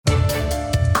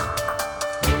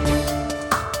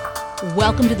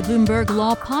Welcome to the Bloomberg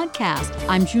Law Podcast.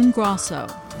 I'm June Grasso.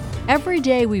 Every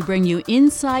day we bring you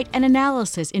insight and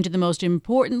analysis into the most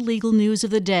important legal news of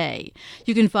the day.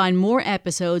 You can find more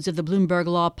episodes of the Bloomberg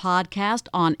Law Podcast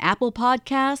on Apple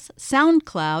Podcasts,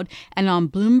 SoundCloud, and on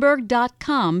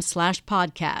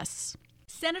Bloomberg.com/podcasts.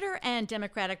 Senator and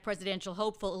Democratic presidential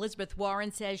hopeful Elizabeth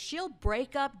Warren says she'll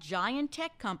break up giant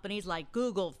tech companies like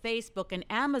Google, Facebook, and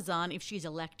Amazon if she's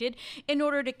elected in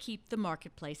order to keep the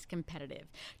marketplace competitive.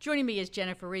 Joining me is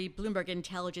Jennifer Reed, Bloomberg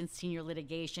Intelligence Senior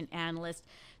Litigation Analyst.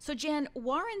 So, Jen,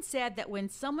 Warren said that when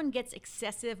someone gets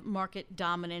excessive market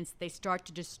dominance, they start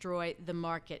to destroy the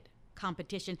market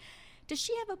competition. Does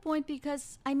she have a point?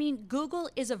 Because, Google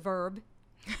is a verb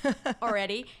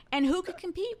already, and who could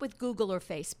compete with Google or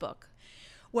Facebook?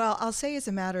 Well, I'll say as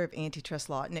a matter of antitrust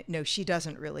law, no, she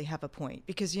doesn't really have a point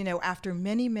because, after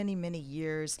many, many, many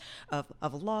years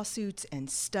of lawsuits and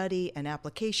study and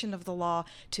application of the law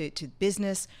to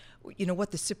business, what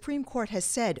the Supreme Court has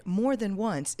said more than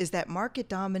once is that market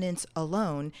dominance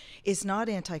alone is not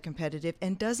anti-competitive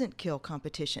and doesn't kill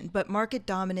competition, but market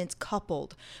dominance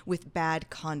coupled with bad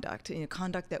conduct,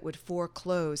 conduct that would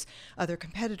foreclose other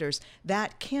competitors,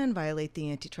 that can violate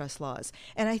the antitrust laws.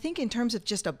 And I think in terms of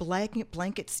just a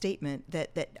blanket statement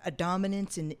that a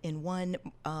dominance in one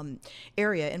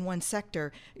area, in one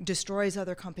sector, destroys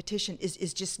other competition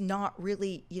is just not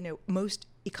really, most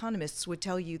economists would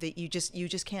tell you that you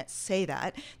just can't say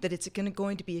that it's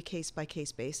going to be a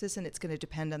case-by-case basis, and it's going to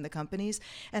depend on the companies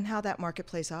and how that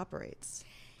marketplace operates.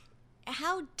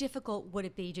 How difficult would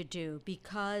it be to do?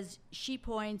 Because she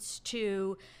points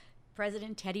to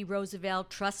President Teddy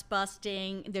Roosevelt, trust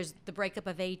busting. There's the breakup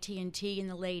of AT&T in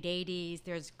the late 80s.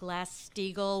 There's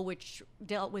Glass-Steagall, which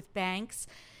dealt with banks.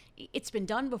 It's been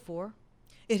done before.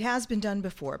 It has been done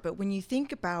before, but when you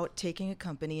think about taking a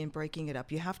company and breaking it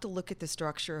up, you have to look at the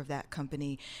structure of that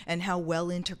company and how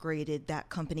well integrated that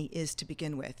company is to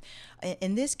begin with.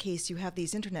 In this case, you have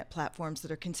these internet platforms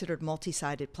that are considered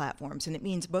multi-sided platforms, and it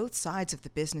means both sides of the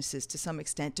businesses to some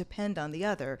extent depend on the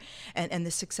other and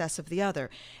the success of the other.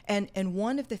 And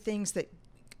one of the things that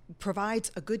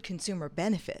provides a good consumer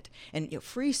benefit and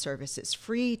free services,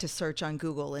 free to search on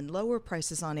Google and lower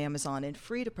prices on Amazon and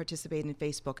free to participate in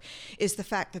Facebook, is the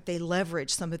fact that they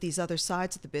leverage some of these other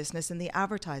sides of the business and the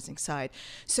advertising side.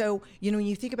 So, when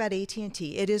you think about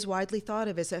AT&T, it is widely thought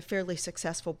of as a fairly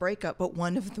successful breakup, but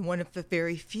one of the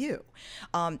very few.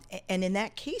 And in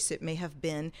that case, it may have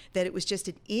been that it was just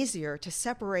easier to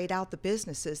separate out the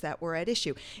businesses that were at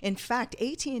issue. In fact,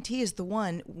 AT&T is the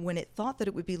one, when it thought that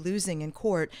it would be losing in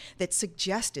court, that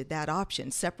suggested that option,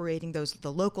 separating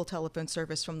the local telephone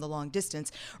service from the long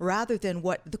distance, rather than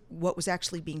what was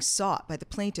actually being sought by the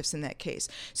plaintiffs in that case.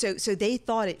 So they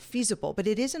thought it feasible, but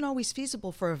it isn't always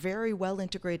feasible for a very well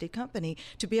integrated company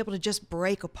to be able to just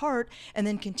break apart and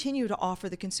then continue to offer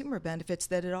the consumer benefits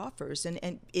that it offers,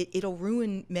 and it'll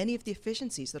ruin many of the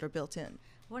efficiencies that are built in.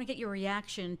 I want to get your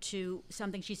reaction to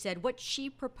something she said. What she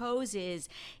proposes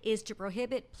is to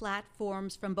prohibit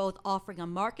platforms from both offering a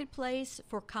marketplace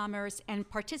for commerce and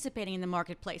participating in the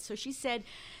marketplace. So she said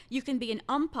you can be an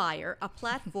umpire, a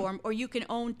platform, or you can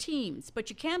own teams, but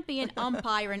you can't be an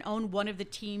umpire and own one of the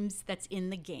teams that's in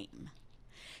the game.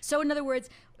 So in other words,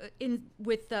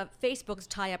 with Facebook's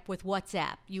tie-up with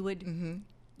WhatsApp, you would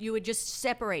just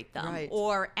separate them. Right.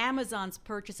 Or Amazon's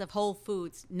purchase of Whole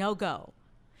Foods, no go.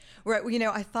 Right.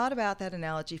 Well, I thought about that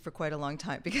analogy for quite a long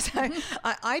time because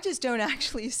I just don't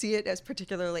actually see it as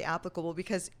particularly applicable,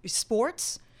 because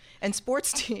sports and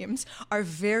sports teams are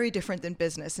very different than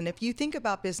business. And if you think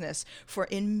about business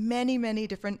in many, many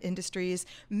different industries,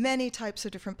 many types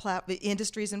of different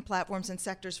industries and platforms and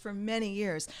sectors for many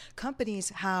years, companies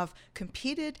have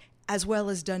competed as well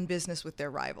as done business with their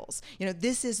rivals.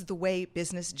 This is the way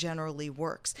business generally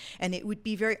works. And it would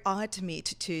be very odd to me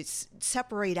to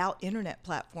separate out internet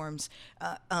platforms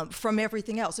from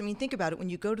everything else. Think about it. When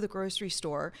you go to the grocery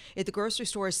store, the grocery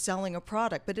store is selling a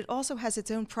product, but it also has its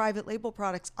own private label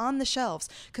products on the shelves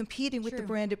competing with the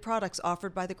branded products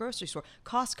offered by the grocery store.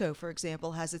 Costco, for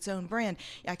example, has its own brand.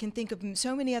 I can think of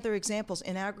so many other examples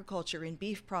in agriculture, in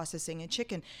beef processing, and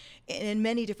chicken, in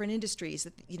many different industries.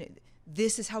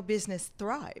 This is how business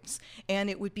thrives. And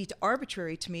it would be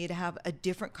arbitrary to me to have a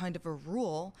different kind of a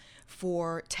rule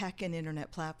for tech and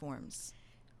internet platforms.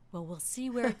 Well, we'll see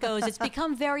where it goes. It's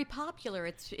become very popular.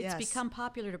 It's Yes. become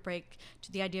popular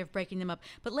to the idea of breaking them up.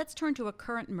 But let's turn to a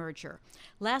current merger.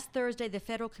 Last Thursday, the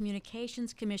Federal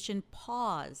Communications Commission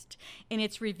paused in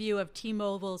its review of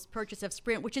T-Mobile's purchase of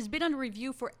Sprint, which has been under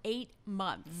review for 8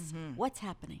 months. What's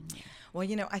happening there? Well,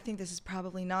 I think this is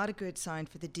probably not a good sign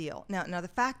for the deal. Now the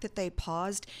fact that they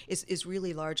paused is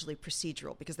really largely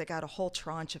procedural because they got a whole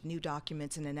tranche of new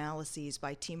documents and analyses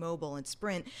by T-Mobile and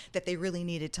Sprint that they really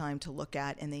needed time to look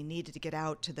at, and they needed to get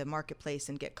out to the marketplace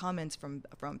and get comments from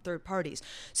third parties.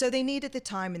 So they needed the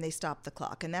time and they stopped the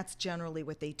clock, and that's generally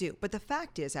what they do. But the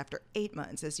fact is, after 8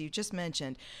 months, as you just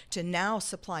mentioned, to now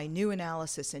supply new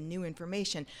analysis and new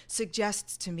information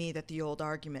suggests to me that the old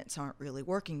arguments aren't really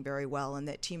working very well, and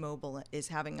that T-Mobile is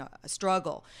having a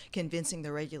struggle convincing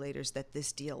the regulators that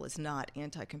this deal is not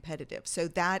anti-competitive. So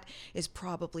that is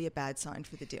probably a bad sign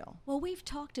for the deal. Well, we've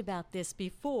talked about this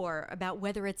before, about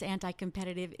whether it's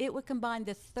anti-competitive. It would combine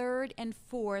the third and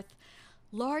fourth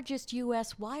largest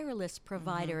U.S. wireless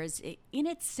providers. In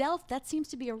itself, that seems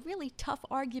to be a really tough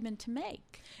argument to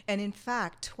make. And in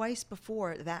fact, twice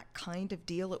before that kind of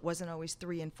deal, it wasn't always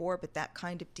 3 and 4, but that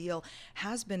kind of deal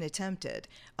has been attempted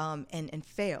and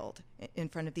failed in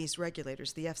front of these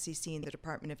regulators, the FCC and the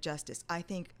Department of Justice. I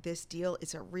think this deal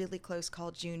is a really close call,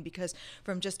 June, because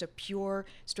from just a pure,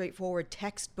 straightforward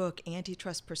textbook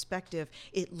antitrust perspective,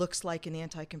 it looks like an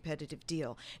anti-competitive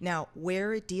deal. Now,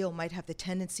 where a deal might have the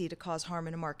tendency to cause harm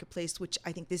in a marketplace, which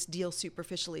I think this deal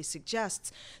superficially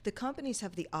suggests, the companies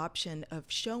have the option of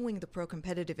showing the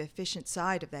pro-competitive, efficient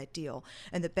side of that deal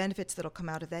and the benefits that'll come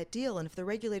out of that deal. And if the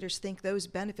regulators think those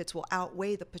benefits will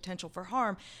outweigh the potential for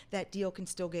harm, that deal can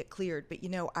still get cleared. But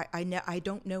I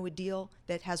don't know a deal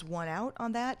that has won out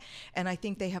on that, and I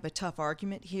think they have a tough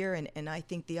argument here, and I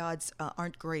think the odds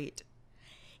aren't great.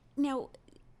 Now,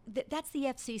 that's the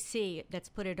FCC that's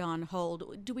put it on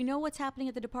hold. Do we know what's happening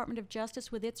at the Department of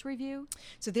Justice with its review?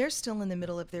 So they're still in the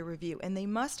middle of their review, and they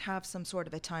must have some sort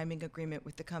of a timing agreement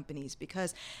with the companies,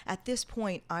 because at this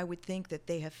point, I would think that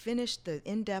they have finished the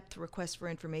in-depth request for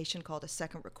information called a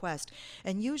second request.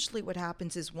 And usually what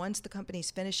happens is once the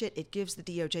companies finish it, it gives the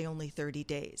DOJ only 30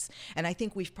 days. And I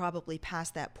think we've probably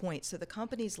passed that point. So the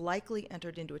companies likely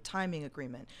entered into a timing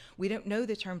agreement. We don't know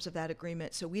the terms of that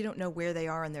agreement, so we don't know where they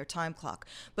are on their time clock.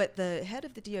 But the head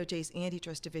of the DOJ's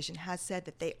antitrust division has said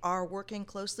that they are working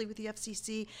closely with the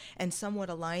FCC and somewhat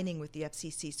aligning with the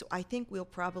FCC. So I think we'll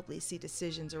probably see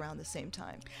decisions around the same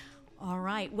time. All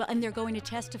right. Well, and they're going to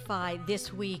testify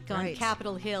this week on Right.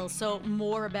 Capitol Hill. So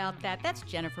more about that. That's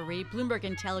Jennifer Reed, Bloomberg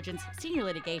Intelligence Senior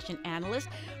Litigation Analyst.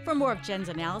 For more of Jen's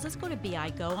analysis, go to BI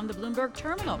Go on the Bloomberg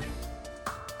Terminal.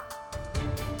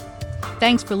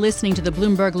 Thanks for listening to the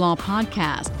Bloomberg Law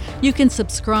Podcast. You can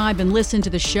subscribe and listen to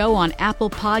the show on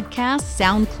Apple Podcasts,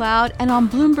 SoundCloud, and on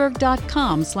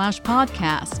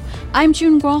Bloomberg.com/podcast. I'm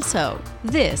June Grasso.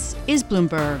 This is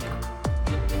Bloomberg.